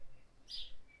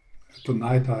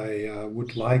tonight I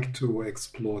would like to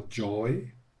explore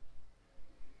joy.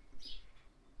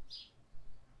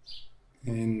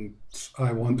 And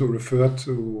I want to refer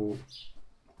to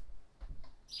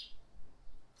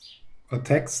a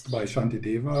text by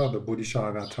Shantideva, the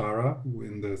Bodhisattva, who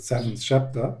in the 7th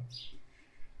chapter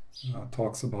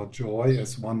talks about joy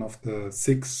as one of the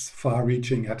 6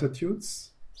 far-reaching attitudes.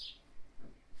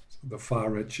 So the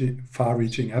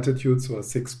far-reaching attitudes, or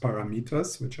 6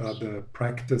 paramitas, which are the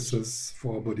practices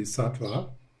for Bodhisattva: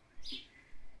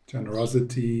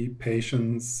 generosity,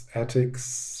 patience,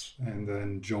 ethics, and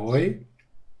then joy,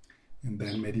 and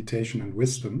then meditation and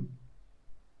wisdom.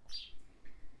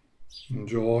 And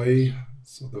joy,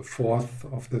 so the 4th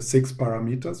of the 6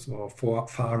 paramitas, or 4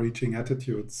 far-reaching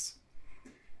attitudes,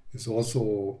 is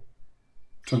also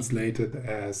translated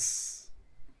as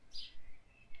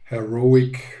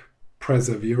heroic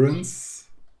perseverance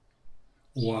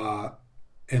or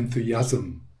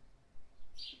enthusiasm.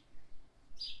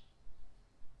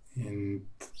 And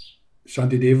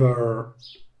Shantideva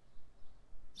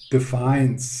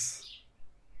defines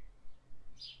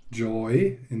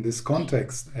joy in this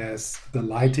context as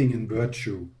delighting in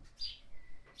virtue.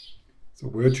 So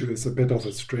virtue is a bit of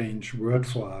a strange word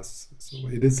for us. So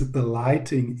it is a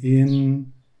delighting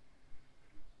in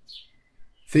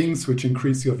things which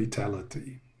increase your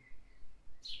vitality.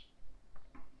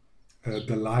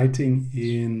 Delighting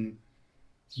in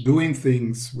doing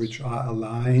things which are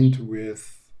aligned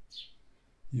with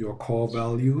your core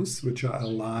values, which are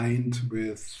aligned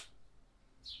with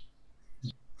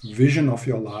vision of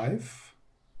your life.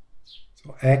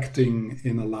 So acting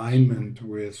in alignment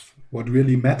with what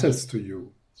really matters to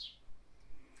you,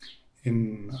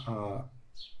 in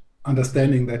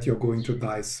understanding that you're going to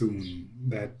die soon,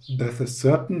 that death is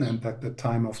certain and that the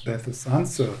time of death is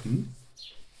uncertain.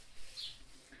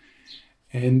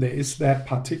 And there is that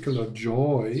particular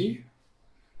joy,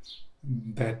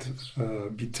 that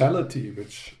vitality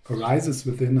which arises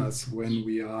within us when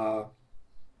we are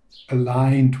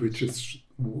aligned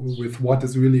with what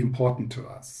is really important to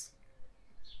us.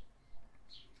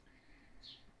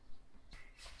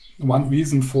 One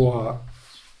reason for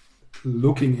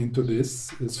looking into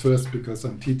this is first because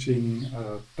I'm teaching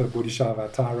the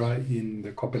Bodhisattva in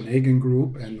the Copenhagen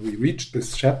group, and we reached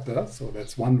this chapter, so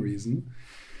that's one reason.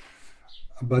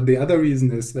 But the other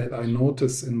reason is that I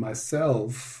notice in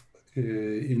myself,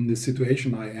 in the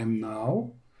situation I am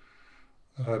now,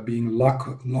 being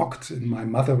locked in my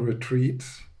mother retreat,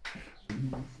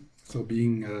 so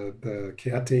being the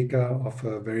caretaker of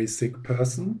a very sick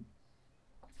person,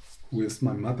 who is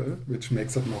my mother, which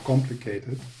makes it more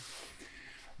complicated.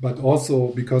 But also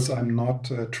because I'm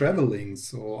not traveling,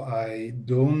 so I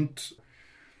don't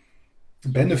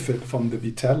benefit from the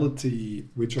vitality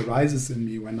which arises in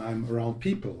me when I'm around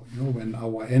people. You know, when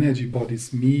our energy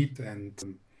bodies meet,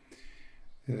 and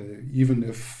even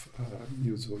if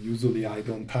usually I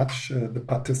don't touch the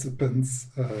participants,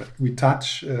 we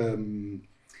touch on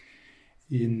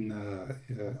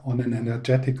an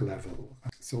energetic level.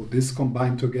 So this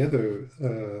combined together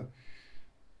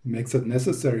makes it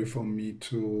necessary for me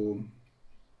to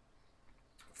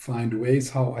find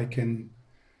ways how I can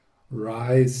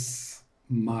rise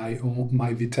my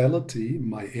vitality,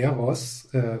 my eros,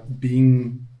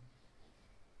 being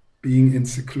in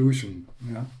seclusion.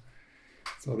 Yeah.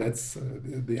 So that's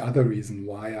the other reason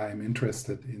why I'm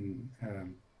interested in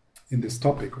this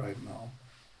topic right now.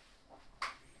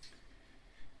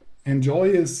 And joy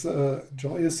is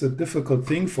a difficult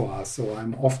thing for us. So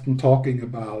I'm often talking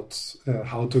about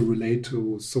how to relate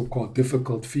to so-called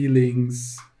difficult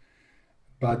feelings,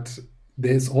 but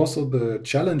there's also the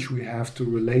challenge we have to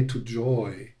relate to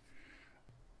joy.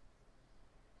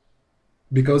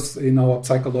 Because in our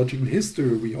psychological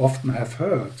history, we often have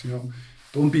heard,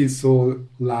 don't be so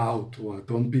loud, or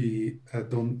don't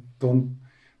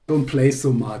play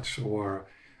so much, or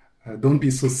don't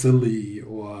be so silly,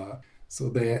 or so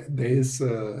there's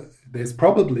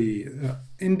probably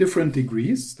in different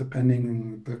degrees, depending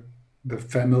on the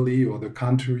family or the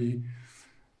country.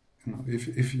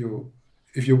 If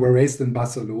you were raised in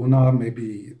Barcelona,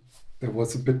 maybe there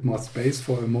was a bit more space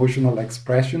for emotional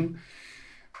expression.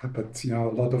 But a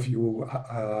lot of you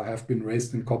have been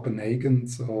raised in Copenhagen,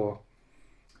 so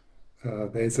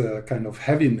there's a kind of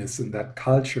heaviness in that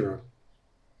culture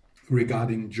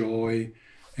regarding joy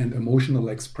and emotional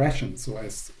expression. So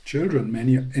as children,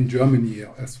 many in Germany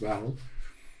as well,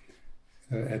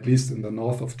 at least in the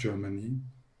north of Germany,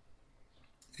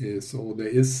 so there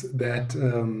is that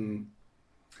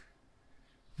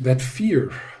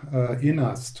fear in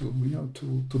us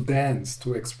to dance,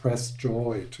 to express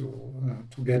joy, to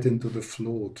get into the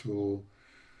flow, to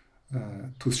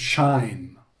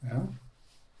shine. Yeah,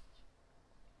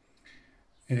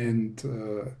 and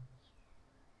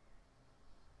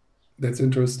that's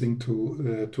interesting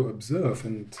to observe.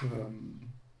 And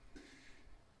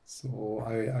so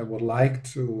I would like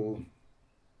to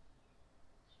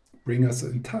bring us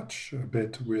in touch a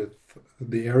bit with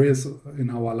the areas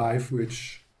in our life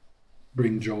which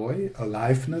bring joy,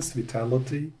 aliveness,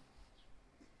 vitality,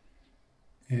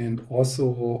 and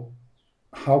also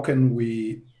how can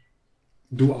we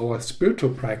do our spiritual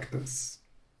practice,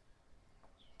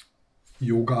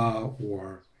 yoga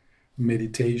or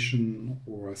meditation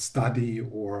or study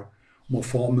or more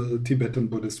formal Tibetan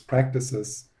Buddhist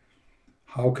practices,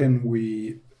 how can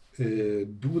we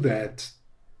do that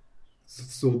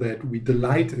so that we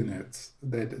delight in it,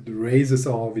 that it raises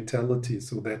our vitality,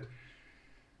 so that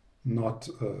not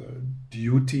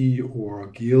duty or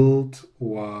guilt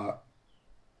or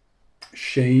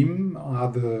shame are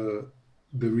the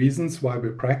reasons why we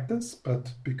practice,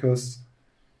 but because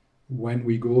when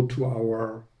we go to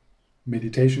our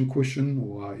meditation cushion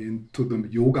or into the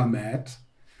yoga mat,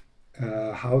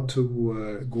 how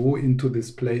to go into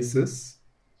these places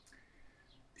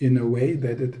in a way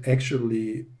that it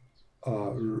actually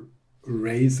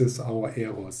raises our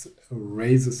eros,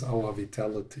 raises our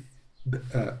vitality,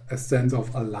 a sense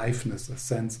of aliveness, a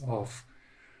sense of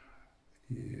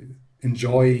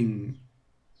enjoying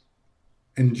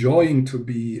to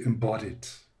be embodied,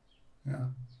 yeah,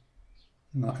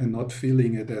 and not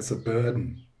feeling it as a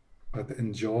burden, but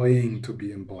enjoying to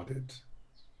be embodied.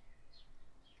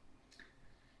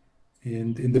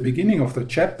 And in the beginning of the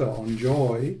chapter on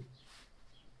joy,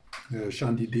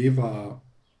 Shantideva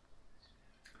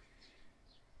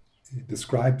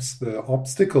describes the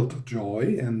obstacle to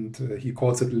joy, and he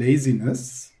calls it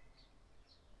laziness,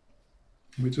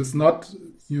 which is not,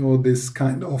 this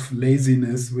kind of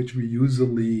laziness which we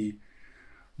usually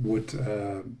would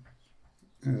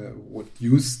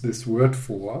use this word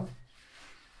for.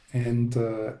 And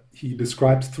he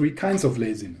describes three kinds of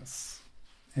laziness.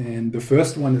 And the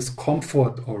first one is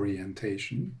comfort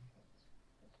orientation.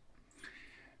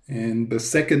 And the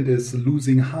second is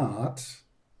losing heart.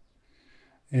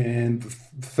 And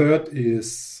the third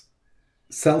is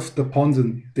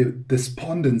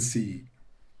self-despondency.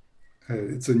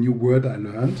 It's a new word I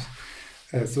learned.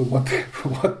 So what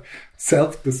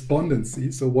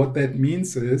self-despondency? So what that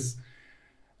means is,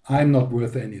 I'm not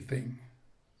worth anything.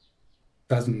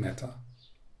 Doesn't matter.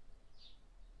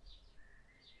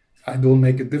 I don't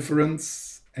make a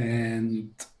difference,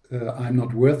 and I'm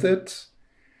not worth it,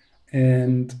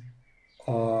 and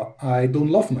I don't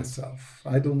love myself.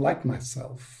 I don't like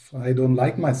myself. I don't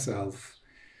like myself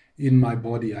in my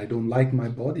body. I don't like my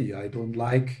body. I don't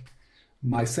like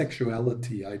my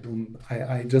sexuality. I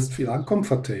just feel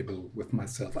uncomfortable with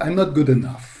myself. I'm not good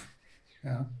enough.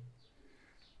 Yeah.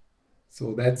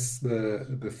 So that's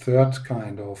the third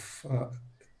kind of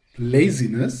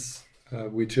laziness,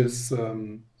 which is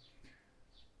a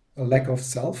lack of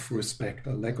self-respect,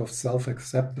 a lack of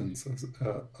self-acceptance,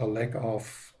 a lack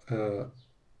of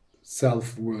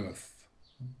self-worth.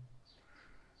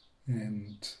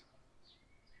 And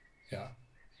yeah,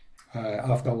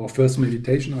 after our first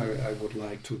meditation, I would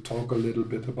like to talk a little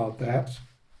bit about that.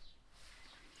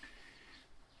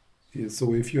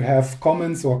 So if you have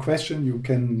comments or questions, you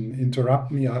can interrupt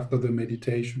me after the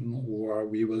meditation, or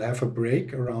we will have a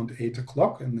break around 8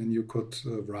 o'clock, and then you could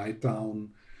write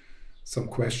down some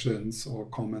questions or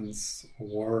comments,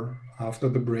 or after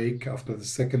the break, after the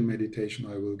second meditation,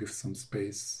 I will give some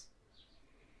space.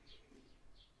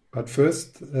 But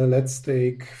first, let's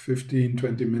take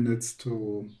 15-20 minutes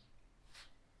to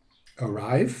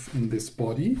arrive in this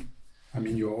body. I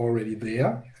mean, you're already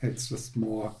there. It's just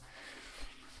more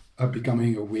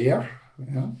becoming aware.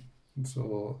 Yeah?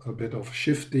 So a bit of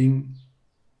shifting,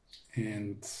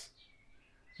 and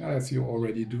as you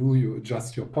already do, you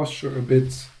adjust your posture a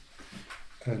bit,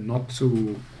 not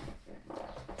too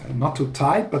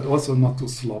tight, but also not too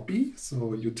sloppy.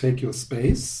 So you take your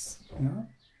space, yeah,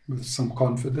 with some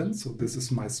confidence. So this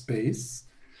is my space.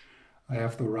 I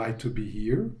have the right to be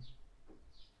here.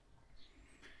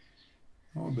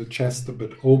 The chest a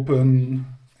bit open,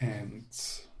 and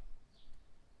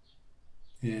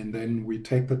then we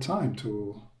take the time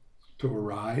to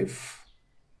arrive,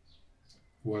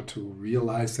 or to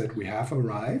realize that we have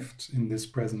arrived in this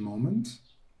present moment.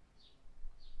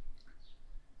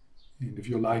 And if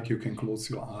you like, you can close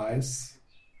your eyes.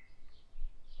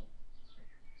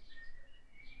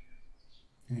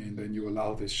 And then you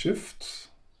allow this shift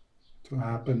to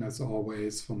happen, as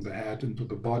always, from the head into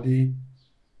the body,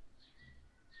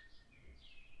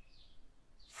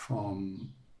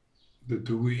 from the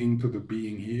doing to the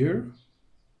being here.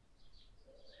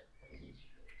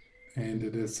 And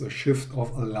it is a shift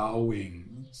of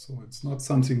allowing. So it's not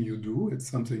something you do, it's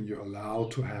something you allow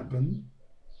to happen.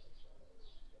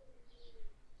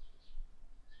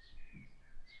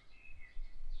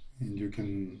 And you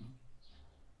can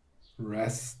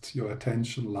rest your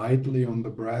attention lightly on the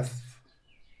breath,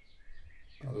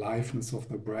 the aliveness of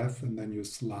the breath, and then you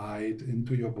slide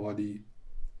into your body,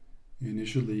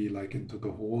 initially like into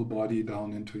the whole body,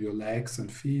 down into your legs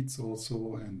and feet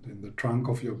also, and in the trunk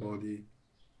of your body.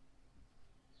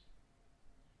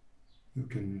 You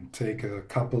can take a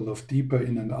couple of deeper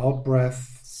in and out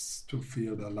breaths to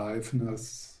feel the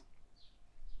aliveness.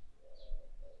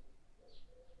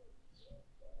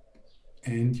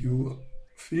 And you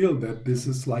feel that this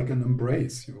is like an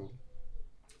embrace.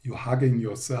 You're hugging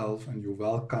yourself and you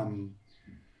welcome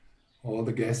all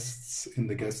the guests in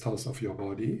the guest house of your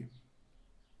body.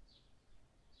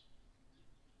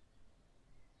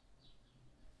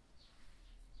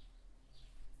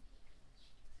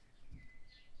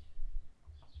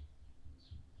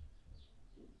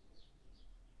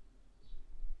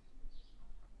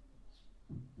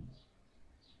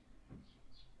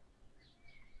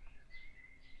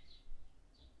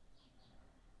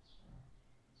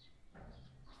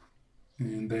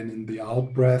 And then in the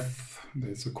out breath,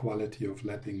 there's a quality of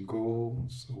letting go.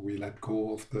 So we let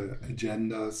go of the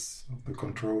agendas, of the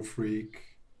control freak,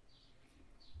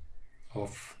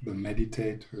 of the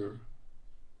meditator.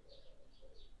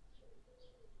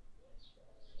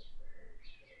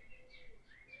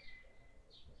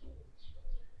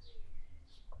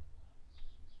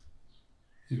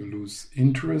 You lose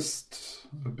interest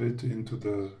a bit into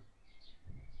the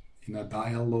inner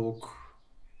dialogue,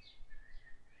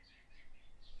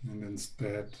 and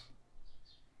instead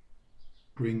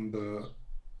bring the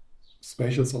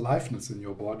spacious aliveness in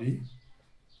your body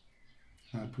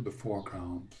to the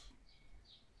foreground.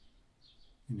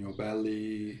 In your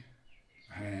belly,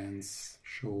 hands,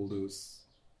 shoulders.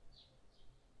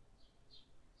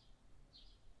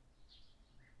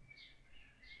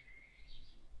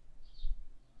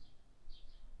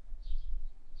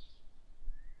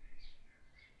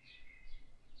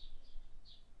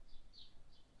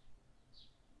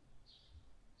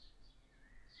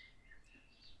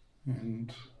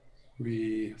 And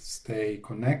we stay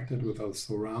connected with our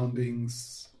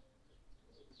surroundings,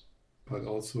 but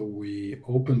also we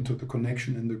open to the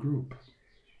connection in the group,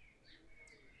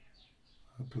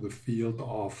 to the field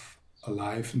of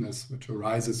aliveness which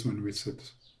arises when we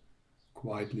sit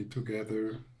quietly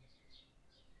together,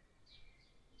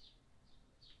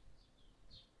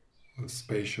 a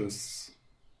spacious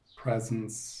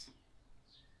presence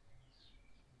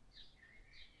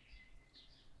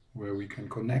where we can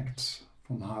connect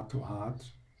from heart to heart.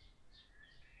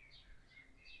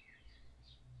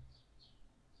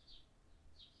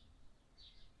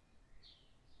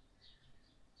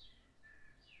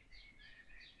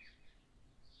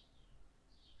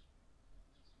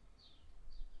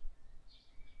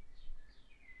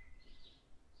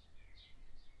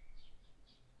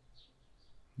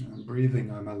 I'm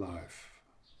breathing, I'm alive.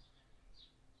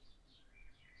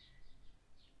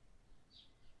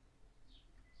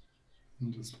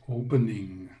 And just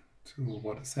opening to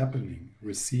what is happening,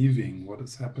 receiving what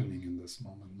is happening in this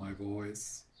moment, my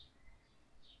voice,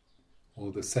 all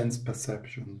the sense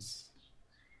perceptions.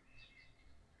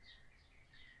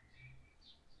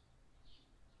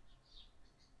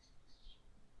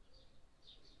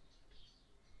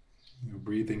 You're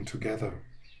breathing together.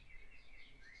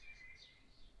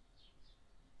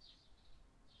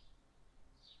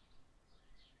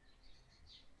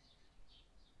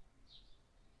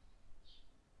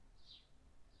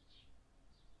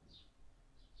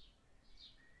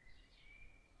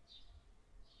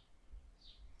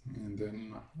 And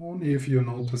then only if you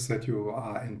notice that you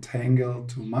are entangled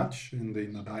too much in the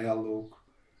inner dialogue,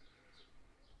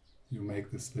 you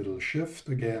make this little shift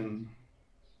again,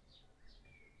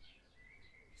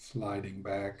 sliding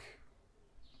back.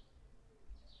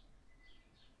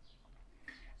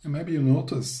 And maybe you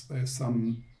notice there's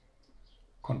some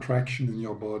contraction in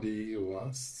your body or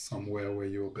somewhere where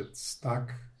you're a bit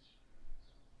stuck,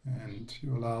 and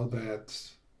you allow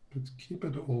that, but keep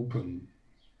it open.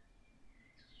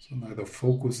 So neither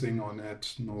focusing on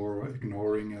it nor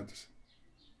ignoring it.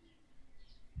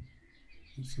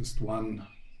 It's just one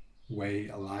way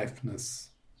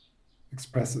aliveness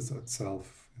expresses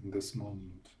itself in this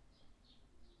moment.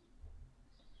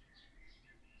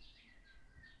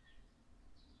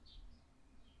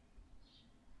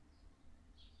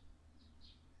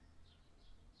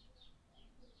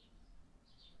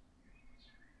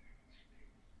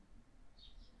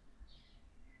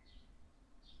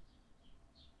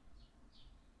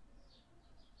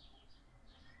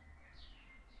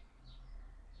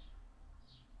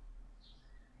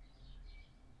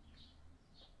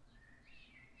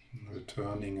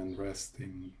 returning and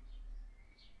resting.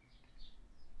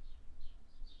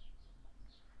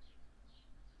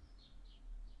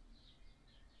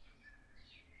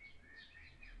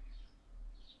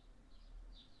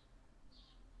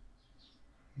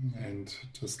 And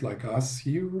just like us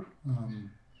here,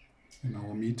 in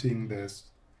our meeting, there's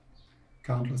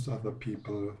countless other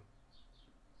people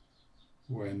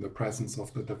who are in the presence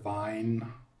of the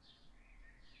divine,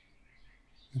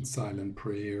 in silent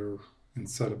prayer, in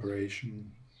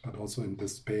celebration, but also in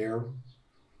despair,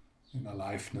 in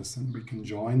aliveness, and we can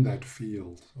join that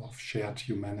field of shared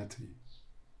humanity.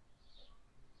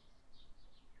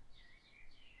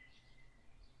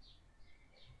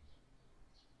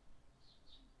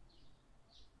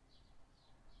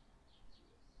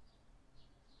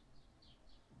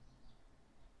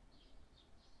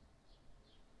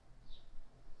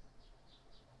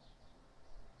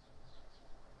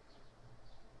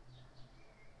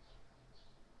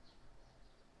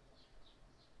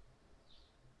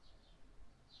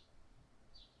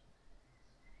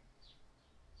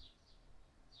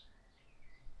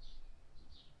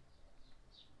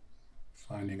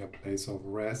 Finding a place of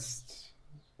rest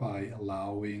by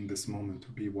allowing this moment to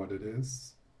be what it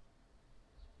is,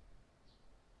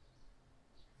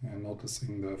 and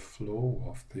noticing the flow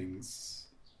of things,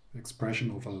 the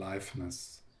expression of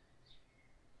aliveness.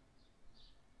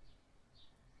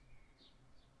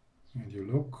 And you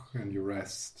look and you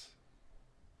rest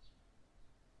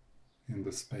in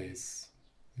the space,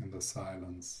 in the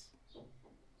silence.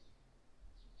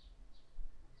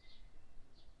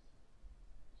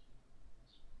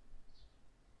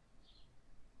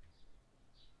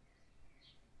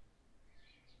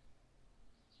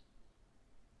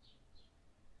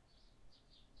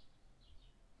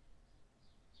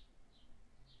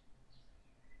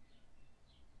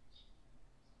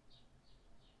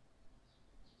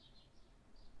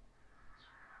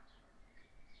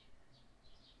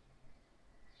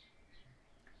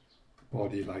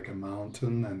 Body like a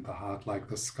mountain and the heart like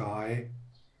the sky.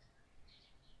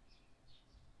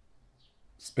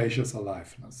 Spacious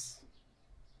aliveness.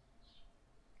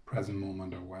 Present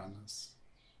moment awareness.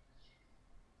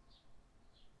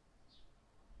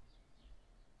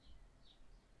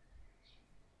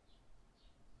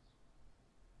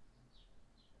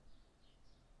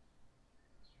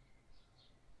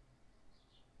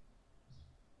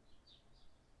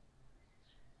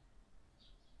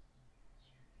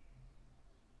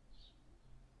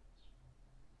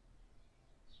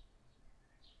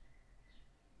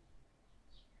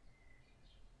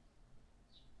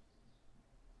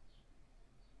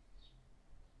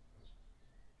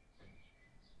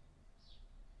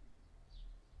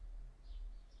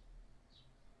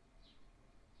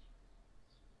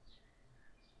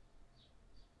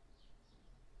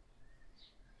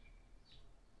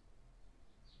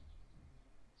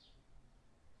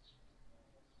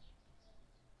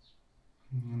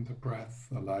 And the breath,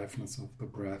 the aliveness of the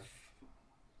breath.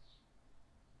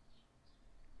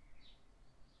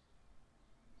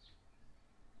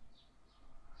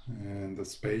 And the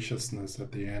spaciousness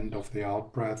at the end of the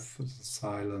out-breath, the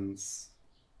silence.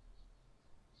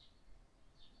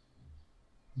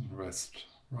 And rest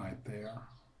right there.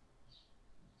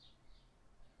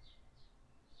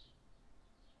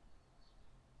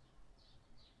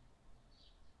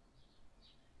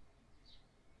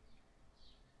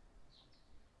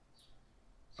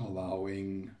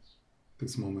 Allowing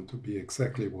this moment to be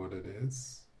exactly what it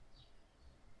is.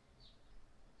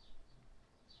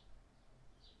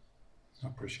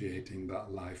 Appreciating the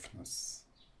aliveness,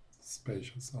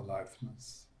 spacious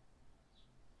aliveness.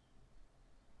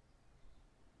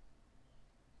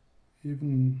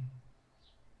 Even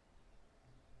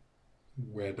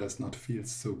where it does not feel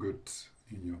so good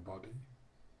in your body.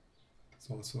 There's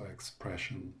also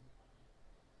expression,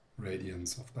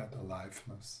 radiance of that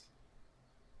aliveness.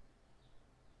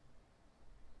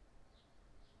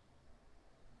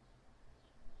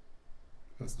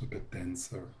 Just a bit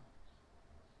denser.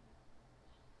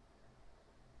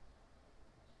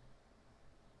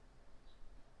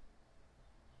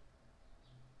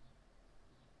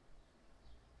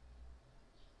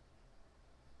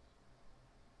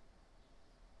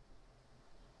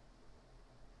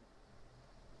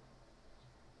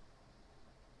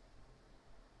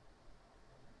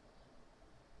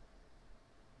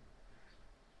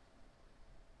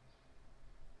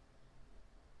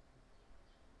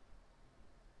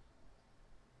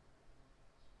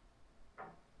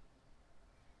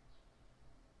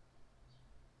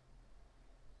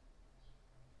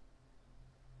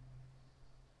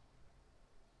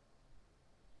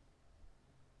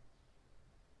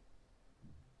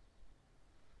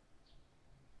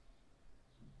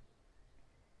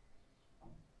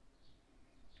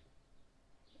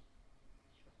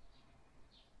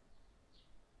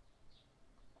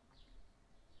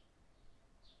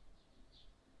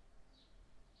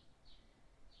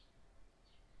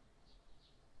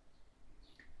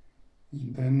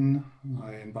 And then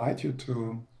I invite you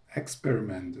to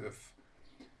experiment if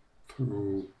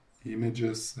through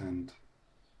images and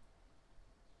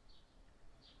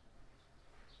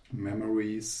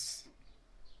memories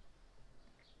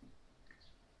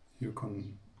you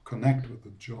can connect with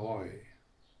the joy,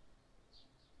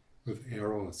 with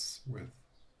eros, with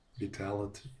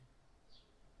vitality.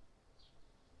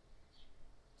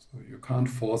 So you can't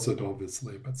force it,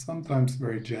 obviously, but sometimes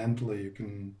very gently you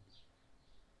can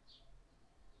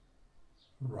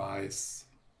rise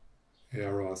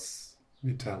eros,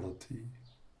 vitality,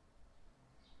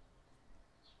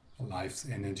 life's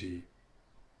energy,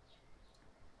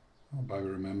 by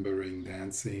remembering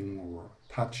dancing or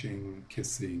touching,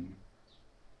 kissing,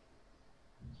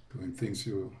 doing things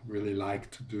you really like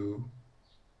to do,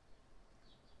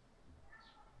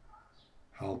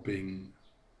 helping,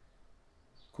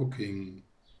 cooking,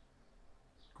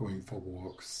 going for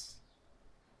walks,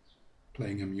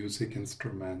 playing a music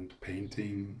instrument,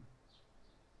 painting.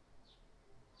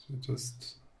 So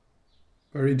just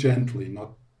very gently,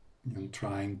 not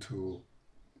trying to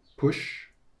push,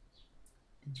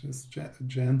 but just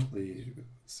gently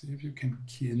see if you can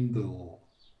kindle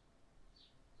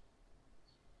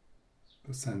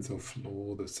the sense of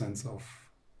flow, the sense of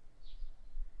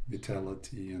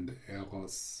vitality and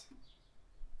eros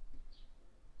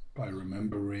by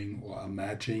remembering or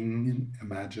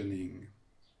imagining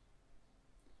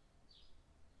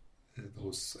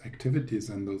those activities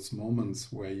and those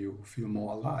moments where you feel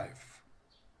more alive,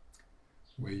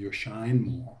 where you shine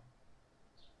more.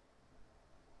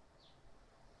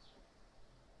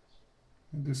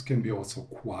 And this can be also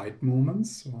quiet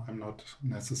moments, so I'm not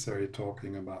necessarily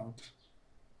talking about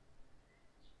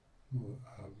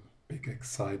big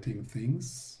exciting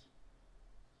things.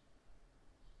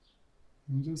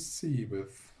 And just see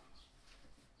with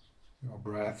your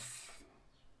breath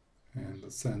and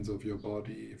the sense of your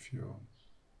body if you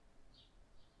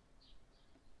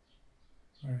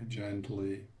very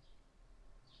gently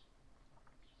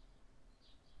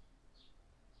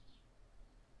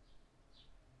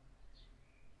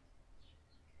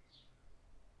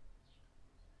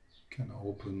can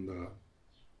open the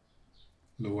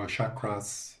lower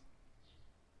chakras,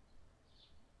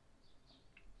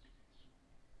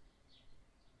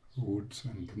 root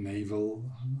and navel,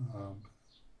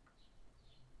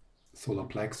 solar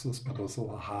plexus, but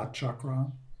also a heart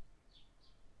chakra.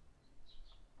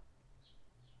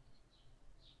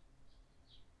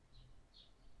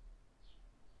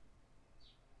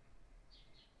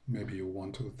 Maybe you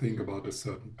want to think about a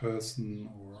certain person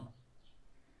or a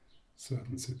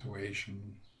certain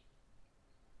situation.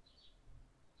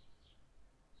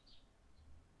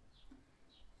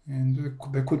 And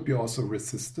there could be also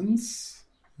resistance,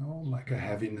 like a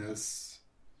heaviness,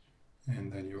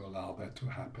 and then you allow that to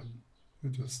happen. You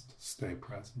just stay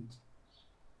present.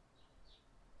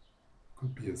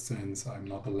 Could be a sense, I'm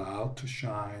not allowed to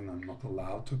shine, I'm not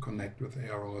allowed to connect with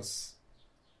eros.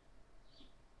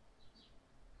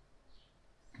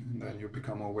 And then you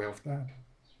become aware of that.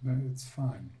 Then it's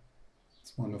fine.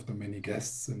 It's one of the many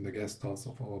guests in the guest house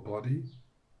of our body.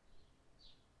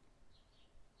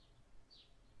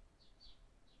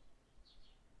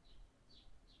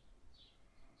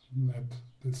 Let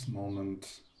this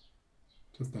moment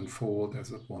just unfold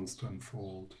as it wants to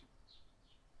unfold.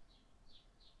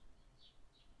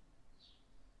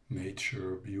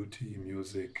 Nature, beauty,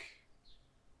 music,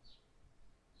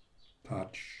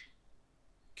 touch,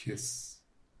 kiss,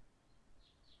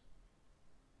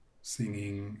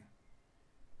 singing,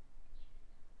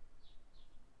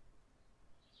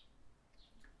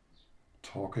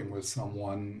 talking with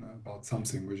someone about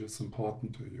something which is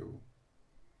important to you.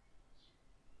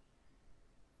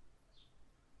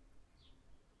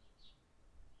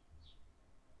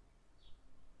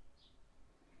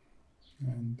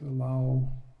 And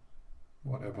allow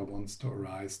whatever wants to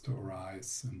arise,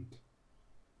 and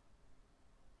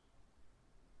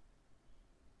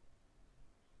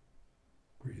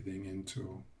breathing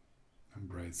into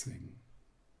embracing.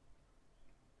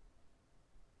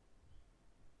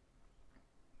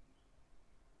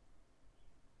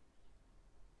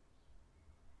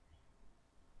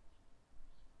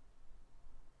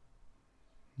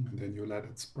 And then you let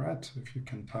it spread. If you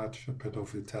can touch a bit of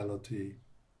vitality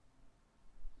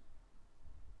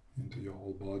into your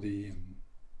whole body and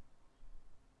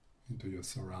into your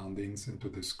surroundings, into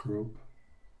this group.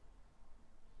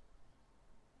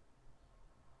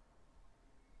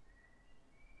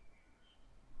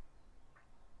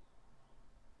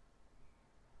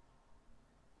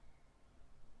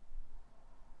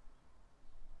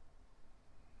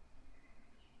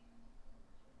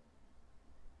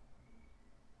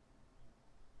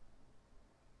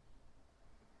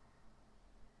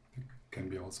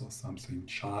 maybe also something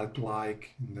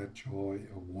childlike in that joy,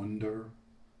 a wonder,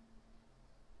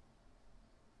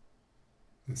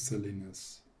 a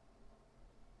silliness.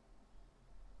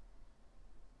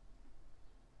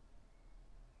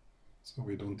 So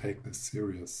we don't take this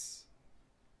serious.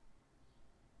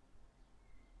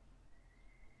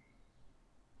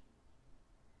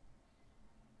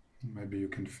 Maybe you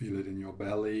can feel it in your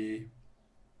belly,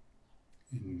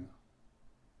 in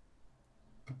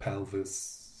the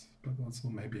pelvis, but also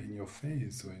maybe in your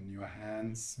face or in your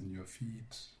hands and your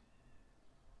feet.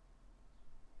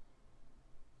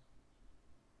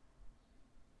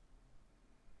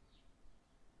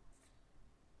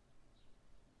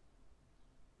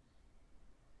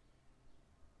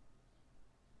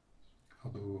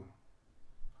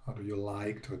 How do you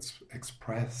like to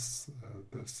express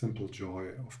the simple joy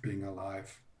of being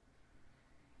alive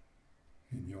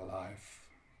in your life?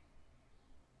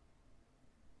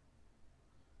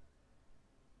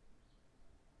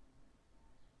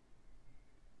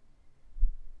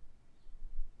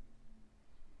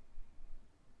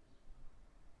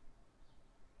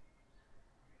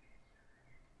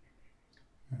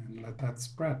 And let that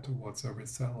spread towards every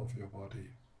cell of your body.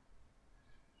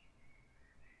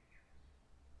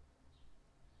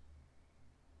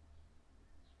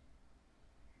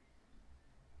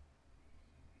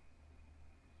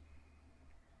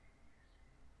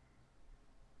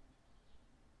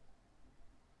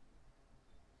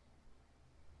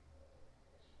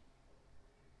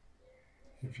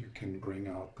 If you can bring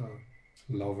out the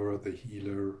lover, the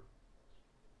healer,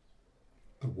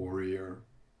 the warrior,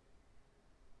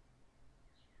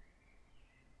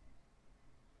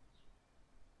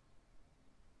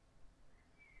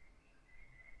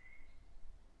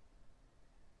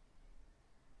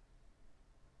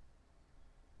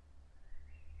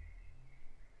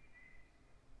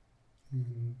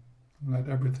 and let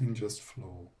everything just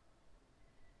flow.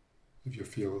 If you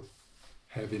feel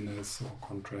heaviness or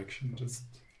contraction, just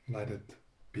let it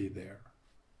be there.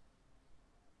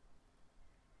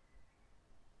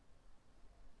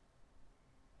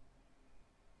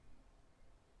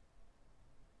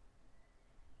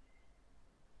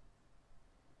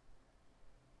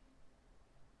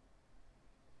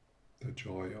 The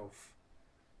joy of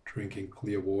drinking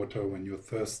clear water when you're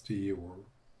thirsty, or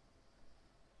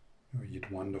eat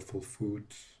wonderful food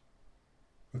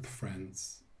with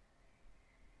friends.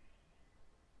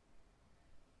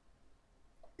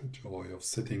 The joy of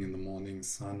sitting in the morning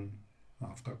sun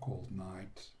after a cold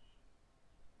night.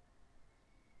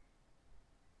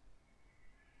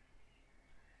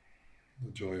 The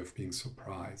joy of being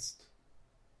surprised.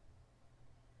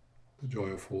 The joy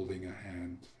of holding a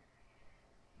hand.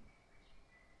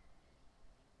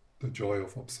 The joy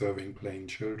of observing playing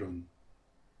children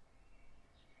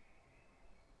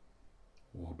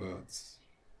or birds.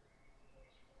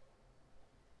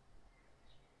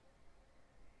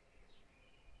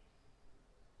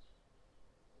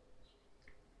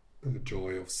 The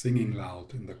joy of singing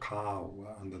loud in the car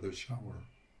or under the shower.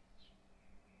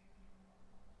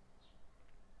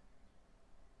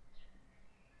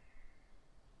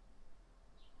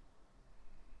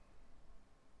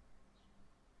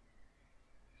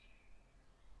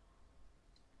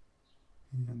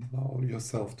 And allow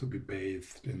yourself to be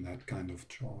bathed in that kind of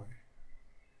joy.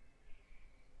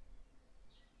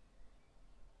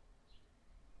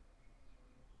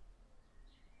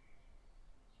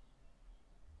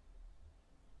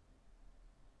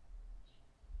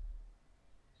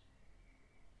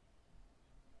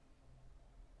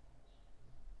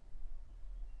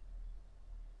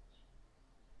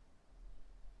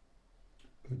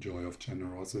 The joy of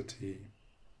generosity,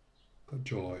 the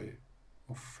joy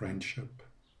of friendship,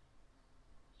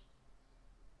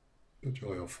 the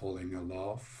joy of falling in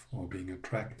love or being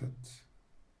attracted,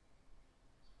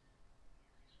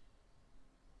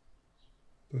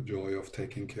 the joy of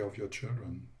taking care of your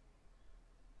children,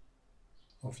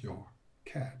 of your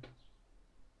cat.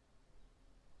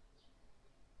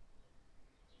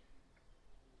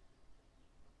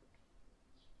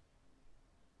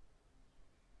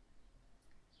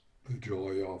 The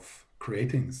joy of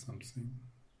creating something,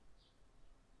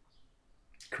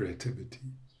 creativity,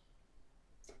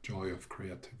 the joy of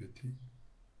creativity.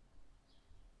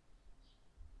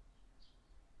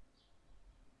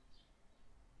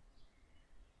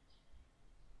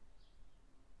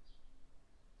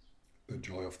 The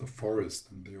joy of the forest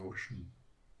and the ocean,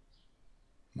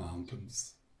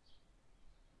 mountains.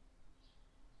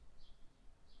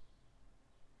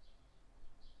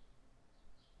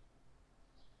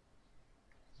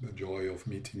 The joy of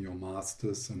meeting your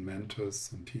masters and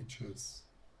mentors and teachers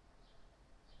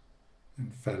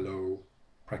and fellow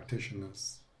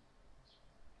practitioners.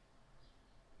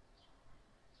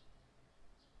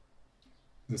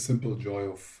 The simple joy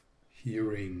of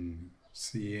hearing,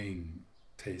 seeing,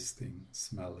 tasting,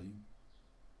 smelling.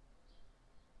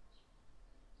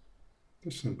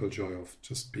 The simple joy of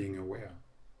just being aware.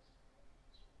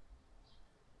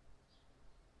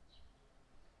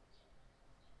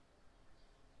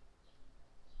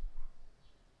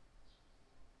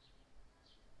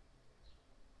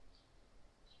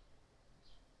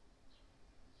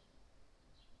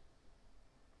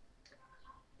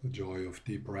 The joy of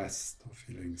deep rest, of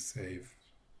feeling safe.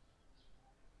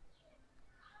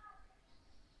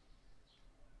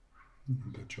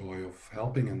 And the joy of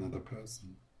helping another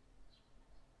person.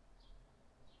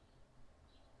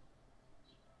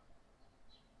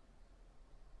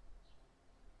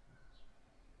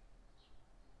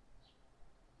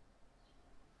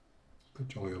 The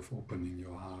joy of opening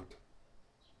your heart.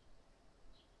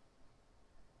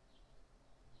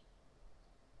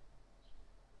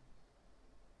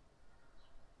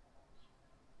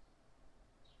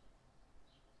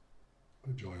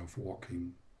 The joy of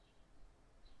walking.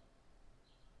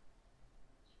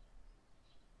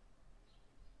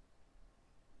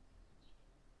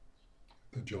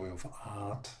 The joy of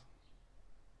art.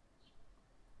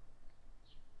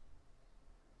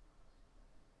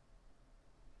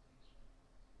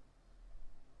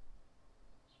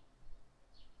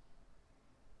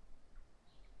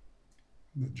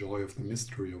 The joy of the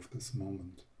mystery of this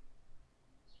moment.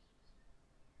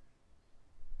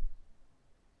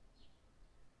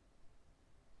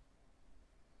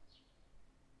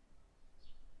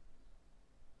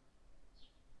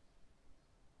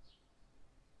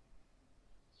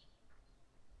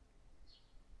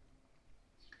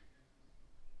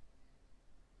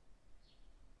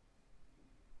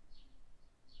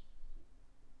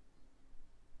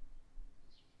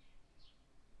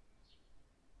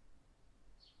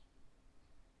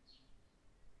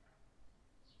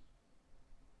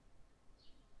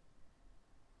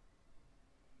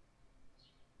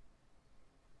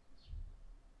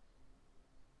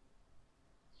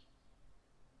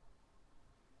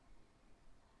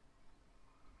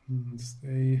 And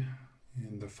stay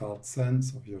in the felt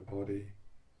sense of your body.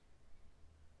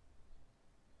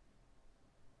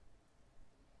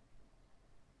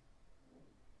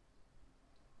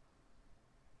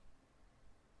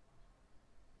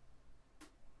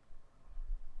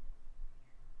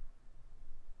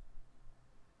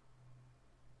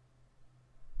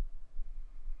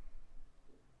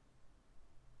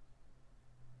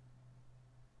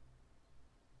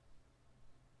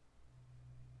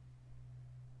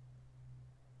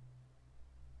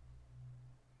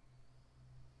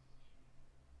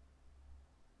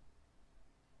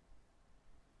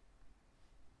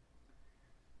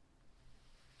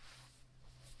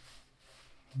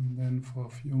 And then for a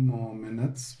few more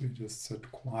minutes, we just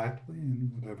sit quietly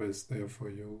in whatever is there for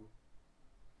you.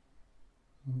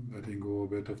 Letting go a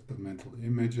bit of the mental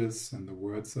images and the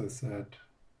words I said.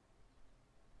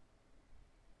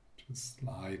 Just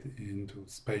slide into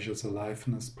spacious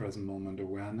aliveness, present moment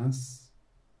awareness,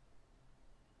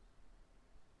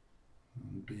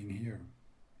 and being here.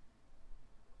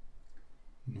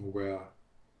 Nowhere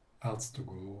else to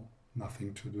go,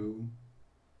 nothing to do.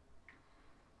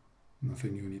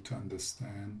 Nothing you need to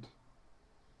understand.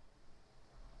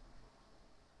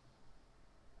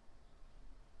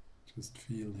 Just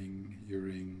feeling,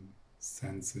 hearing,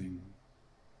 sensing.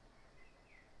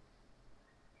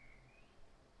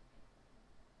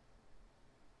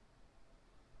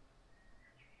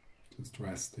 Just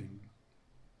resting.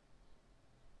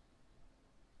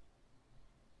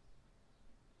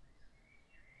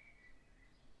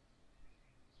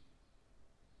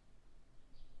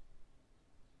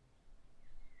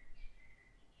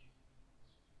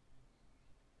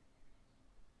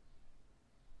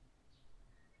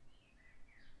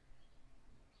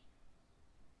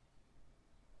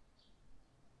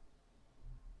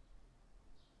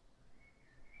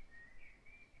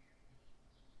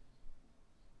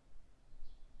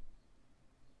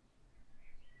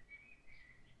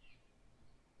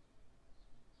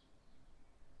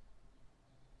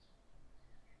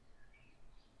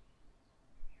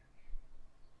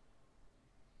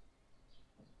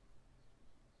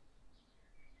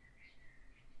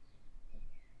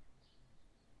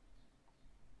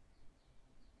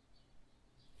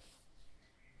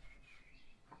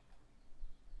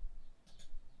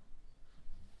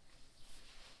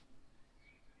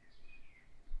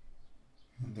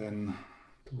 And then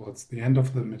towards the end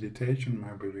of the meditation,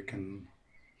 maybe we can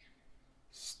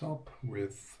stop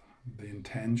with the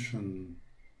intention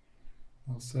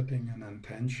or setting an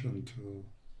intention to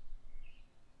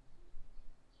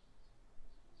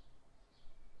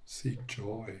seek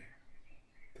joy,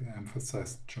 to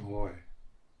emphasize joy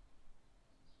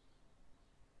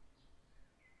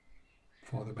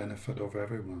for the benefit of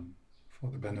everyone,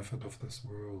 for the benefit of this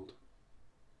world.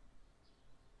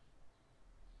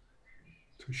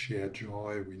 To share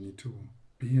joy, we need to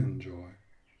be in joy.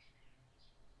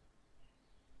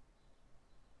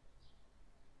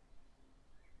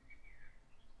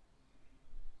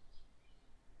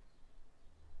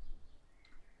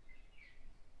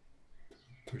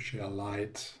 To share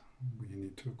light, we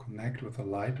need to connect with the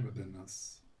light within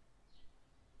us.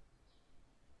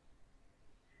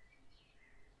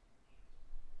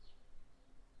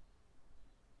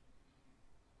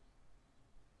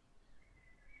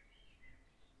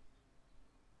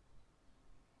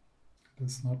 It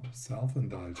is not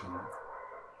self-indulgent.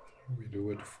 We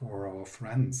do it for our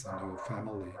friends and our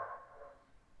family,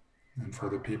 and for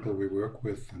the people we work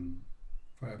with, and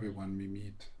for everyone we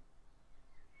meet.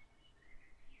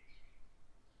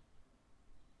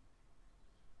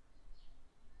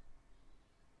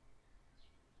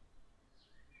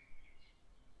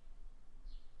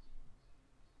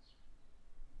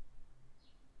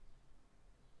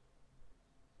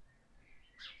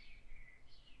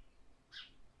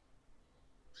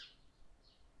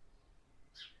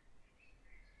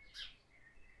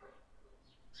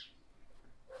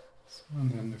 And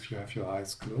then if you have your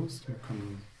eyes closed, you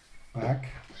come back,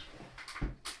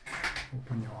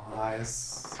 open your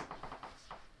eyes,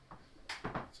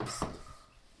 just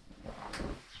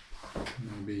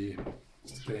maybe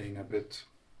staying a bit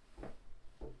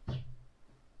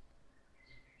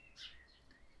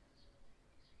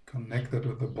connected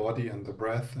with the body and the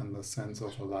breath and the sense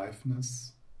of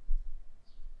aliveness.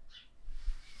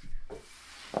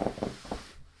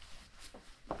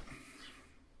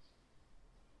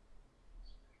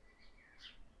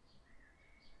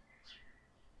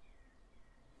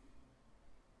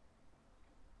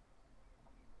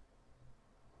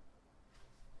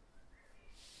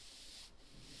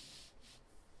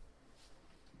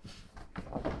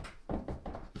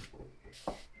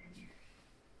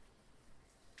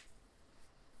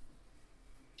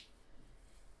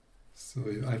 So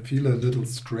I feel a little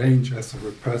strange as a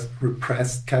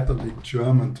repressed Catholic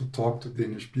German to talk to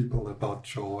Danish people about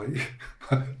joy.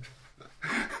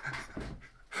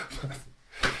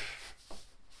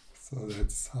 So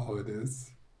that's how it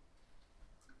is.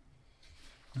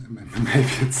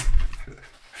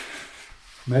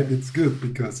 Maybe it's good,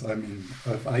 because I mean,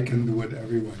 if I can do it,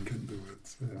 everyone can do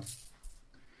it. Yeah.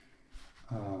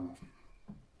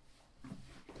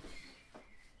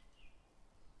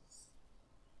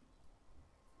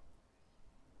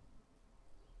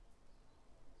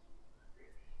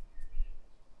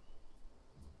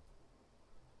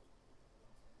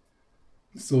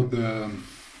 So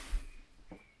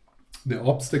the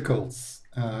obstacles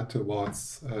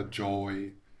towards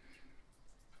joy,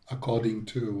 according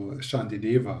to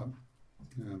Shantideva,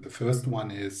 the first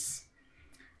one is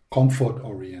comfort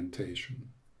orientation.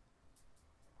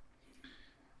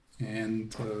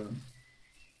 And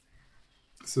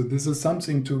so this is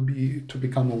something to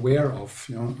become aware of,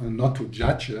 and not to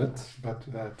judge it, but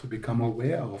to become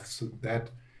aware of, so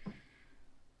that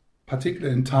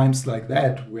particularly in times like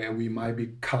that, where we might be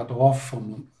cut off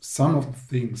from some of the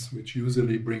things which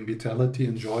usually bring vitality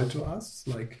and joy to us,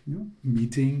 like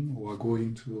meeting or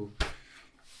going to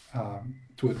a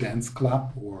dance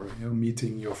club, or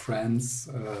meeting your friends.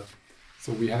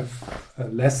 So we have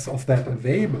less of that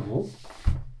available,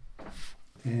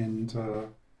 and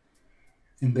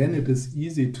then it is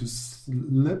easy to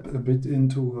slip a bit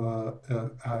into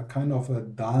a kind of a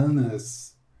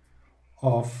dullness,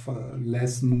 of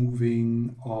less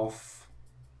moving, of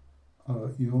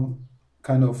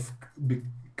kind of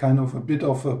a bit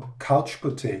of a couch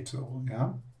potato,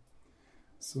 yeah.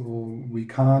 So we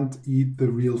can't eat the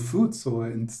real food, so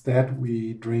instead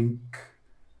we drink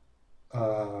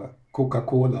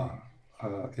Coca-Cola,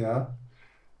 yeah.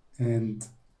 And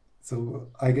so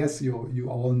I guess you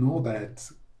all know that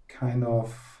kind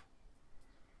of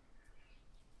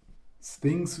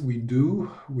things we do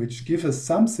which give us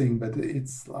something, but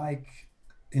it's like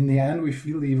in the end we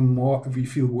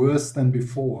feel worse than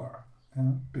before,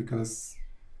 because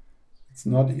it's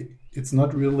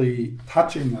not really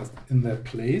touching us in that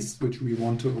place which we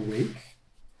want to awake,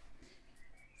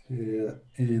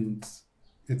 and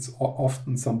it's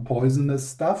often some poisonous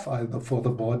stuff, either for the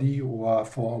body or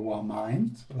for our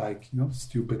mind, like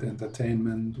stupid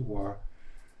entertainment,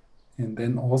 and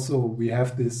then also we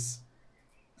have this.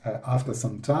 After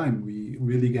some time, we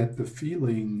really get the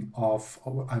feeling of,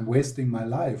 I'm wasting my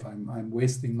life, I'm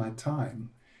wasting my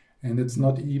time, and it's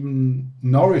not even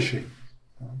nourishing.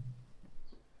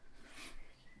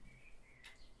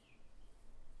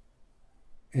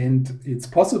 And it's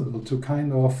possible to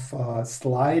kind of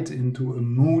slide into a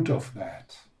mood of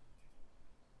that.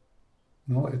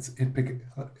 No,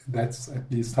 that's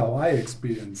at least how I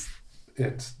experienced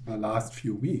it the last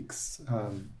few weeks.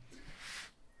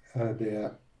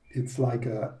 There, it's like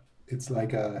a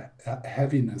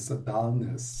heaviness, a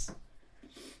dullness,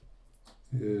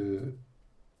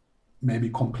 maybe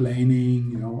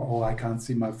complaining. Oh, I can't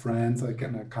see my friends. I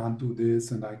can't do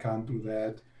this, and I can't do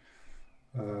that.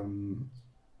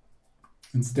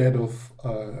 Instead of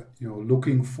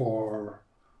looking for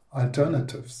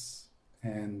alternatives.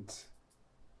 And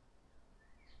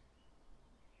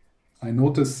I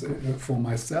noticed for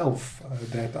myself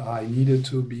that I needed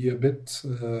to be a bit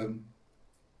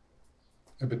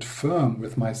firm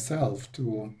with myself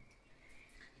to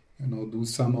do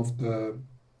some of the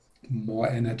more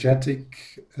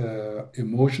energetic,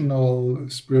 emotional,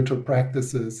 spiritual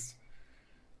practices.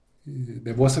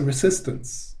 There was a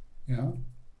resistance,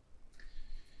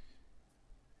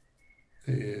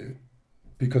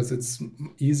 because it's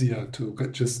easier to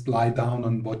just lie down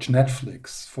and watch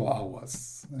Netflix for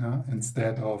hours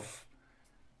instead of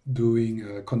doing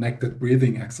a connected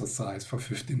breathing exercise for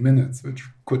 15 minutes, which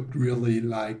could really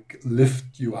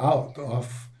lift you out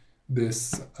of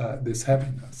this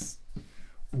heaviness,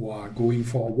 or going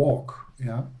for a walk.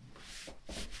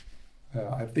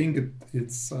 I think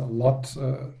it's a lot.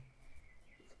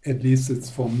 At least it's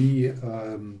for me.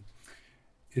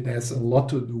 It has a lot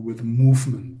to do with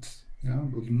movement,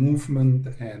 with movement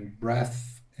and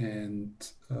breath and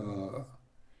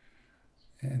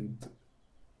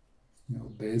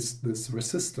there's this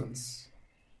resistance,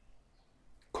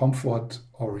 comfort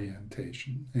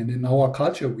orientation, and in our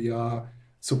culture we are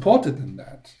supported in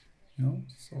that,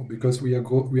 So because we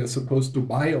are supposed to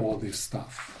buy all this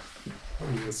stuff,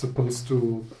 we are supposed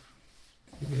to,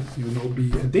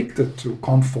 be addicted to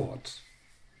comfort.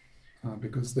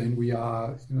 Because then we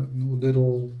are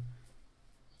little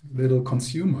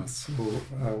consumers,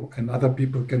 and other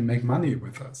people can make money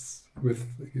with us with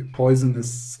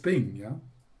poisonous thing.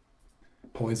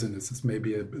 Poisonous is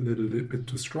maybe a little bit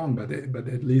too strong, but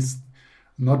at least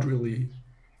not really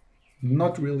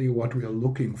what we are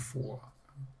looking for.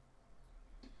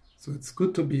 So it's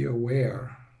good to be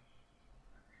aware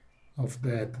of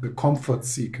that, the comfort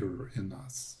seeker in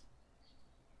us,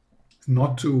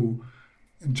 not to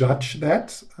judge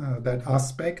that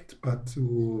aspect, but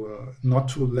to not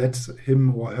to let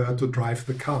him or her to drive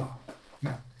the car.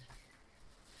 Yeah.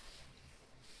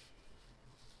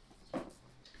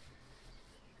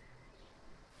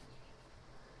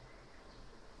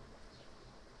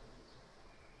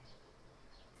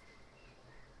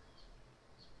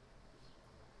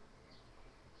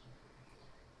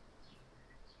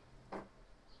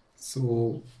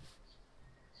 So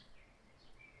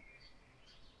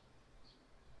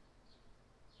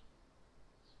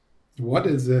what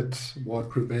is it what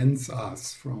prevents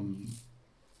us from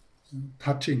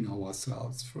touching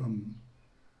ourselves, from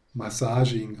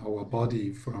massaging our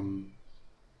body, from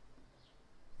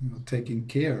taking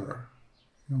care,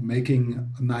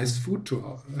 making nice food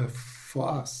for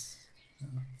us,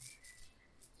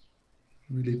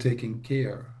 really taking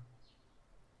care?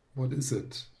 What is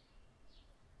it?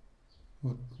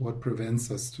 What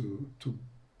prevents us to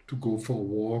go for a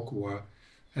walk, or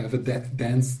have a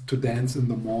dance in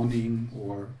the morning,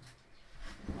 or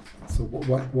so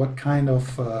what kind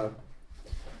of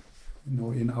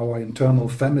in our internal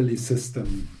family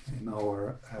system,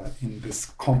 in this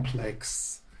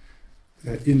complex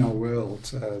inner world,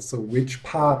 so which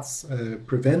parts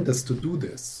prevent us to do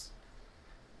this?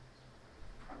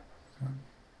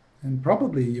 And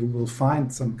probably you will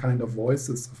find some kind of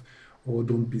voices of, oh,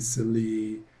 don't be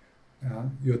silly,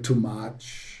 you're too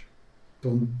much,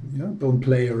 don't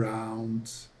play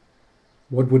around.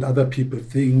 What would other people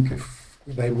think if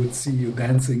they would see you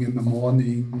dancing in the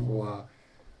morning? Or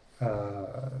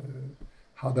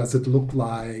how does it look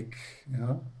like?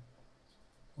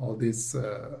 All this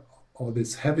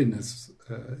heaviness,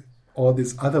 all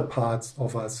these other parts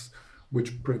of us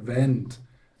which prevent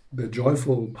the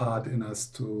joyful part in us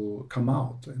to come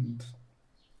out and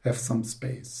have some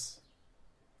space.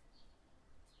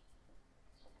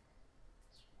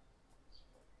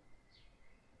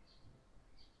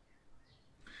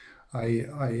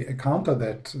 I encounter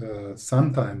that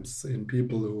sometimes in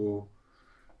people who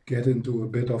get into a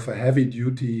bit of a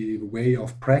heavy-duty way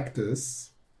of practice,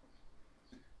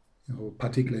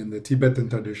 particularly in the Tibetan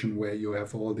tradition, where you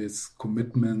have all these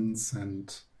commitments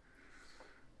and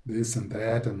this and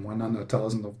that and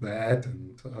 100,000 of that,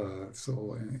 and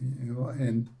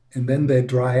and then they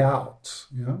dry out,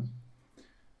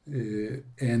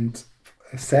 and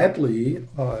sadly,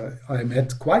 I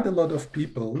met quite a lot of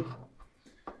people.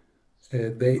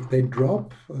 They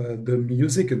drop the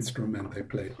music instrument they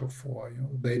played before.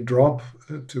 They drop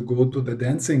to go to the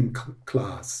dancing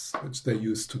class, which they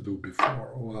used to do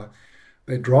before, or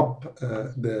they drop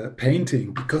the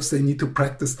painting because they need to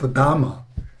practice the Dharma.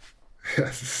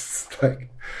 It's like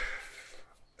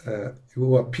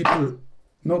people.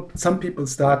 No, some people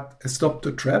stop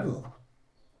to travel.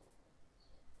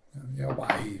 Yeah,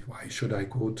 why should I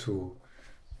go to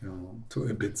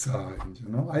Ibiza?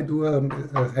 And I do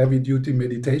a heavy duty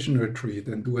meditation retreat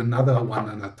and do another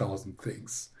 100,000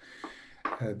 things.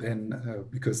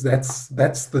 Because that's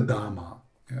the Dharma.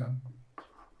 Yeah.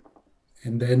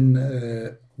 And then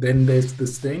there's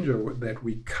this danger that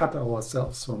we cut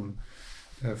ourselves from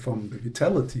the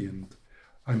vitality. And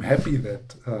I'm happy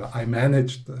that I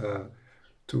managed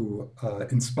to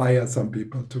inspire some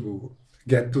people to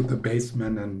get to the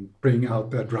basement and bring out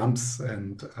their drums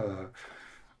and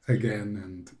again.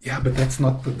 And yeah, but that's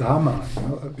not the Dharma.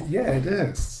 Yeah, it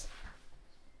is.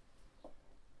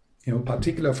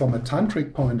 Particularly from a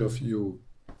tantric point of view.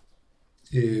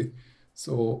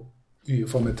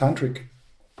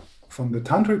 From the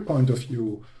tantric point of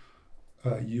view,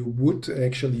 you would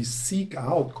actually seek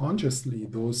out consciously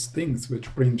those things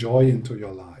which bring joy into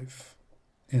your life,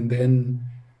 and then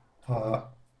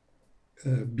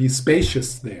be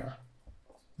spacious there.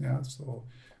 Yeah, so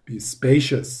be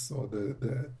spacious. So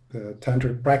the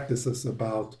tantric practice is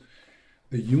about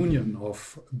the union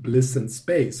of bliss and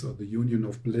space, or the union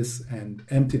of bliss and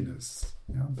emptiness.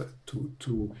 Yeah,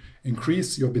 to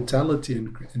increase your vitality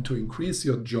and to increase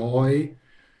your joy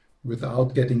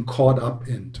without getting caught up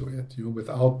into it,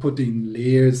 without putting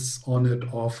layers on it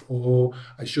of, oh,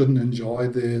 I shouldn't enjoy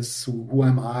this, who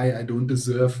am I don't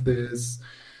deserve this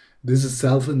is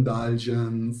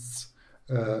self-indulgence.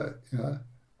 Yeah.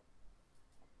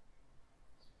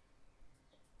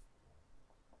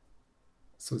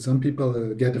 So some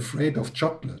people get afraid of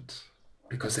chocolate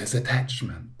because there's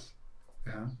attachment.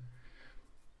 Yeah.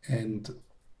 And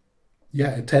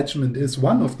yeah, attachment is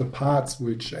one of the parts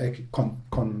which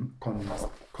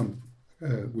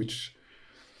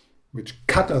which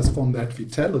cut us from that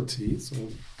vitality. So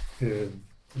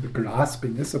the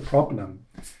grasping is a problem.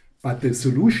 But the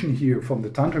solution here, from the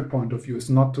tantric point of view, is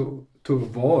not to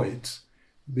avoid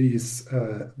these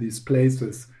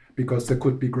places, because there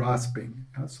could be grasping.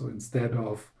 So instead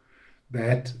of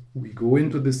that, we go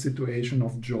into the situation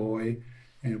of joy,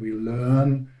 and we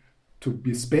learn to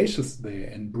be spacious there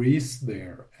and breathe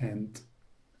there, and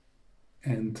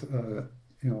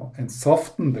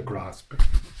soften the grasping.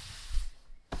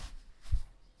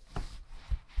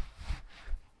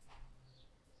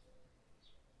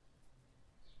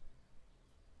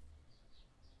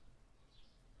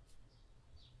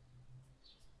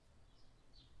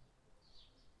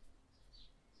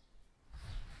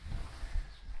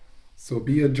 So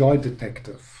be a joy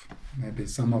detective. Maybe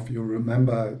some of you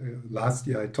remember last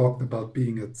year I talked about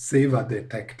being a seva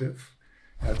detective.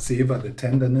 Seva, the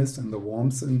tenderness and the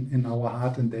warmth in our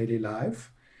heart and daily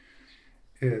life.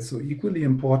 So equally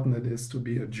important it is to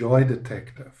be a joy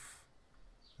detective.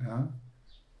 Yeah?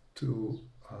 To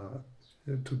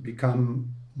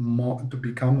become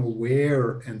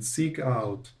aware and seek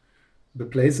out the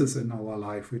places in our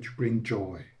life which bring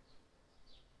joy.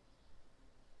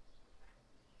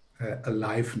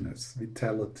 Aliveness,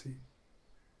 vitality.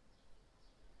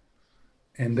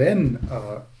 And then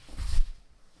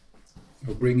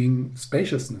bringing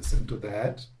spaciousness into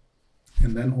that.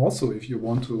 And then also, if you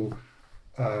want to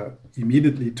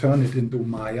immediately turn it into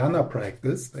Mahayana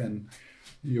practice, then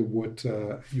you would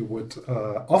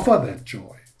offer that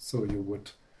joy. So you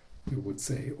would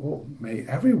say, oh, may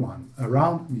everyone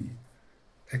around me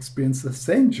experience the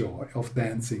same joy of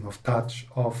dancing, of touch,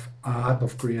 of art,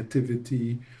 of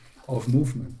creativity, of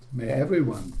movement. May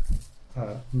everyone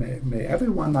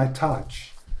I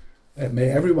touch, may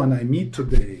everyone I meet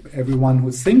today, everyone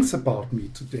who thinks about me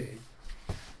today,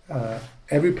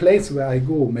 every place where I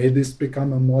go, may this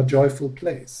become a more joyful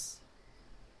place,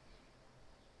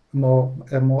 a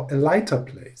lighter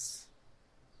place,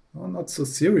 not so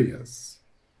serious.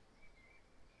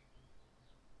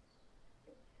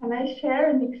 Can I share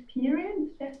an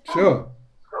experience? Sure.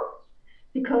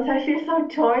 Because I feel so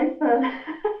joyful.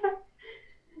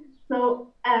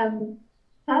 So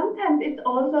sometimes it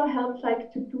also helps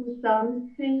to do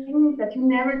something that you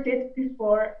never did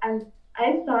before. And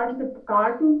I started a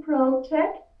garden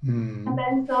project, and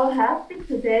I'm so happy.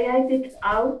 Today I digged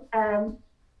out a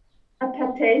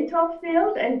potato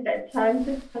field and I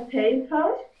planted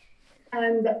potatoes,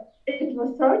 and it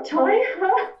was so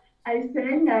joyful. I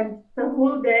sang and the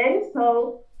whole day.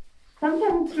 So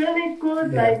sometimes it's really good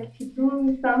like to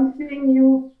do something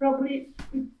you probably,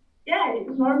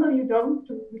 normally you don't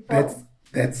do. So.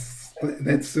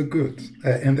 That's so good.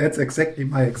 And that's exactly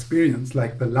my experience.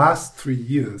 Like the last 3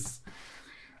 years,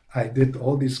 I did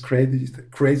all these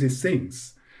crazy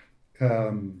things.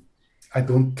 I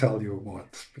don't tell you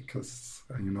what, because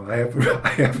I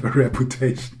have a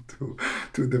reputation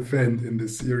to defend in the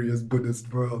serious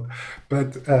Buddhist world.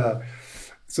 But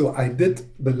so I did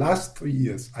the last 3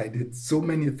 years. I did so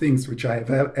many things which I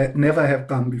have never have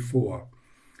done before,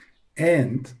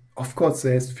 and of course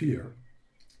there's fear.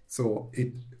 So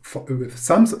with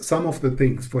some of the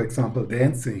things, for example,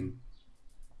 dancing,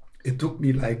 it took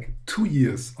me like 2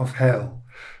 years of hell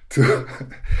to,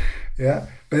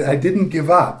 but I didn't give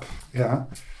up,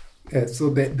 so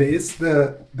there is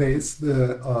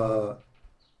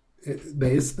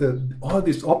all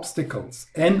these obstacles,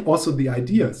 and also the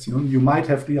ideas. You might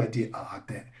have the idea,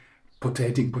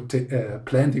 planting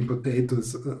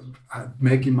potatoes,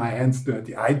 making my hands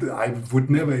dirty. I would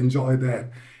never enjoy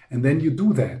that. And then you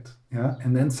do that,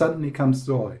 and then suddenly comes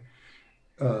joy.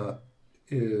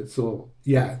 It's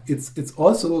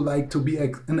also like to be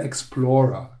an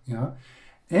explorer,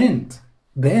 and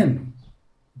then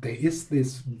there is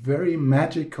this very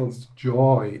magical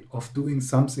joy of doing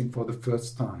something for the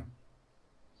first time,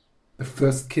 the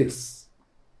first kiss,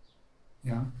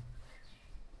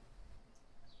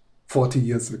 40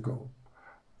 years ago,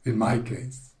 in my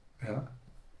case,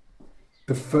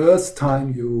 the first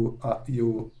time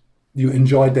you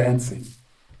enjoy dancing.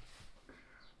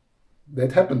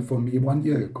 That happened for me 1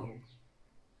 year ago,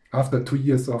 after 2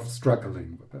 years of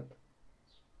struggling with it.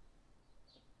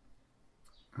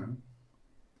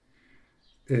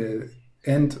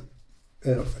 And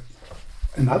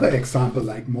another example,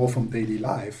 like more from daily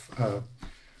life,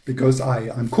 because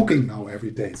I'm cooking now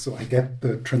every day, so I get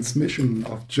the transmission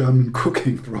of German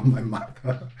cooking from my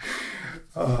mother.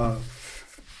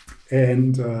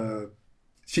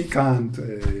 She can't,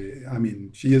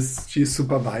 she's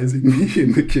supervising me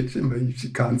in the kitchen, but she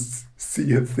can't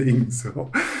see a thing.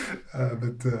 So,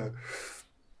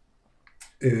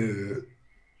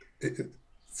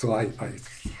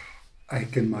 I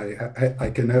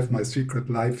can have my secret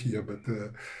life here,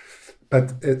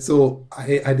 so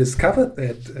I discovered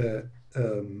that,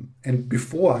 and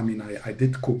before, I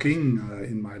did cooking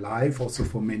in my life also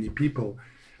for many people.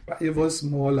 But it was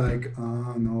more like,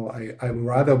 I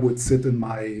rather would sit in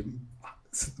my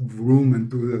room and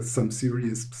do some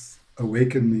serious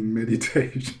awakening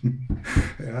meditation.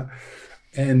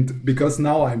 And because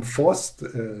now I'm forced,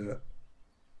 I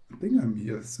think I'm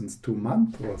here since 2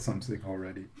 months or something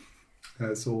already.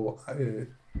 So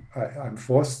I'm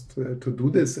forced to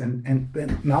do this, and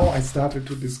then now I started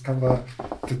to discover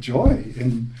the joy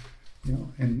in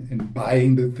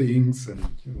buying the things, and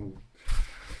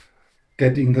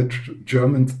getting the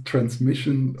German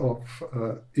transmission of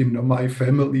my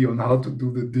family on how to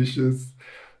do the dishes,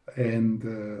 and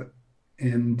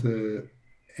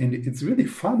it's really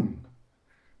fun,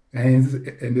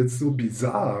 and it's so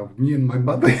bizarre. Me and my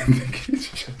mother in the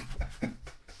kitchen.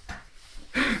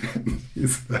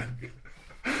 It's like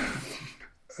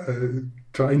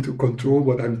trying to control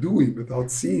what I'm doing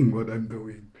without seeing what I'm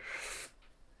doing.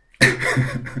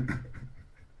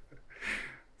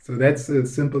 So that's a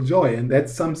simple joy, and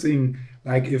that's something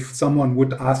like if someone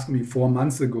would ask me 4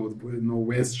 months ago,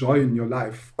 where's joy in your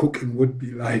life? Cooking would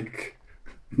be like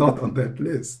not on that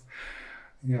list.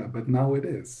 But now it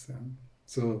is.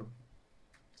 So,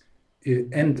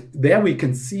 and there we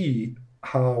can see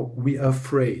how we are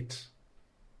afraid.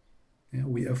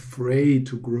 We are afraid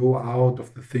to grow out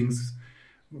of the things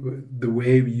the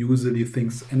way we usually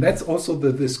think. And that's also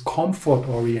this comfort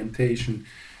orientation.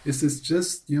 Is this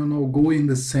just, going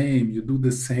the same, you do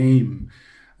the same,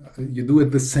 you do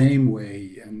it the same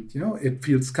way. And, it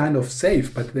feels kind of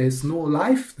safe, but there's no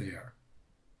life there.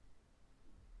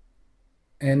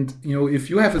 And, if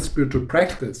you have a spiritual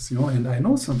practice, and I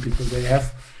know some people,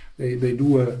 they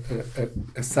do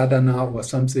a sadhana or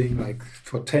something like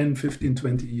for 10, 15,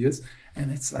 20 years, and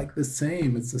it's like the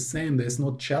same. It's the same. There's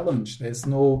no challenge. There's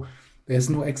no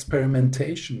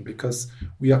experimentation, because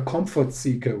we are comfort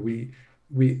seeker. We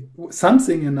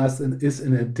something in us is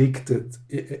addicted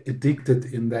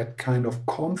in that kind of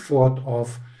comfort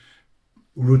of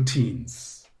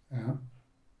routines.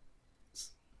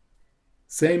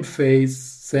 Same face,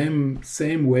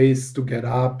 same ways to get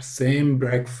up, same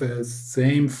breakfast,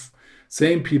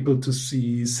 same people to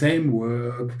see, same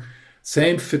work,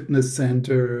 same fitness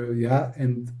center,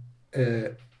 and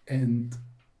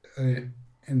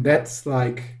that's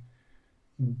like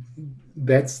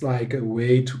a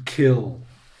way to kill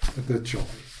the joy.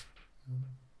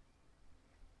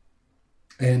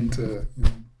 And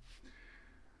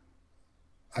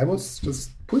I was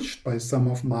just pushed by some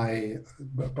of by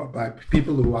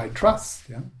people who I trust,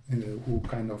 who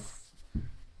kind of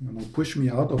push me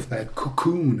out of that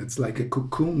cocoon. It's like a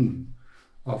cocoon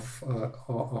of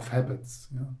habits.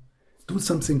 Do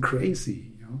something crazy,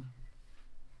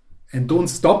 and don't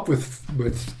stop with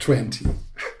 20.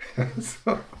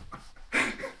 So,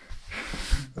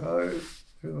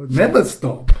 never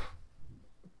stop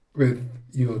with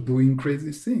doing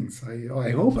crazy things.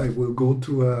 I hope I will go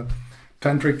to a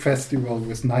tantric festival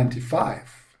with 95,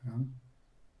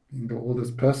 being the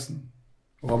oldest person,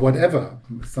 or whatever,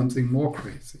 something more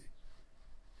crazy.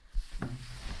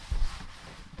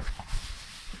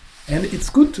 And it's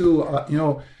good to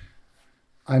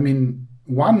one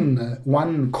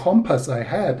compass I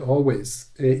had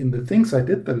always in the things I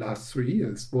did the last 3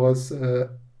 years was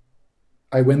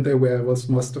I went there where I was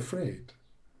most afraid.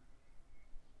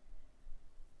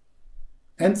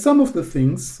 And some of the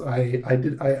things I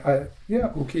did,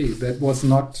 that was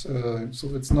not,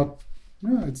 so it's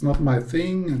not my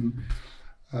thing. And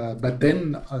but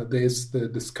then there's the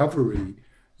discovery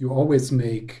you always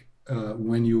make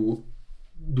when you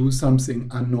do something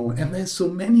unknown. And there's so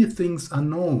many things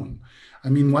unknown. I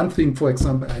mean, one thing, for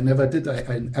example, I never did,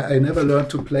 I never learned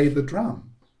to play the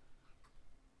drum.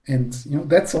 And,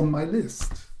 that's on my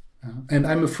list. And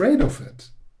I'm afraid of it.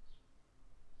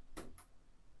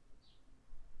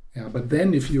 Yeah, but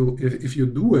then if you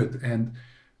do it and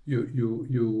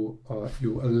you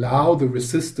allow the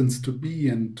resistance to be,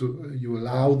 and you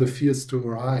allow the fears to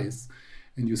arise,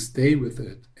 and you stay with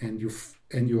it, and you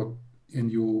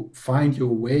find your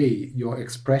way, your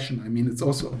expression. I mean, it's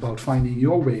also about finding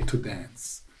your way to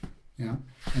dance,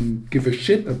 and give a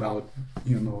shit about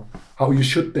how you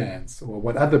should dance or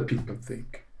what other people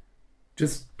think.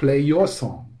 Just play your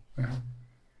song.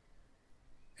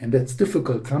 And that's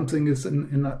difficult. Something is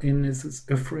is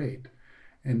afraid,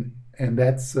 and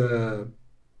that's the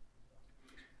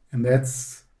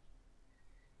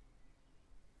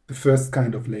first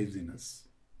kind of laziness.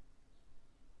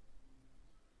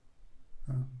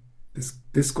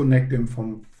 Disconnecting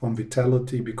from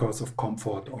vitality because of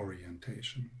comfort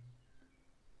orientation.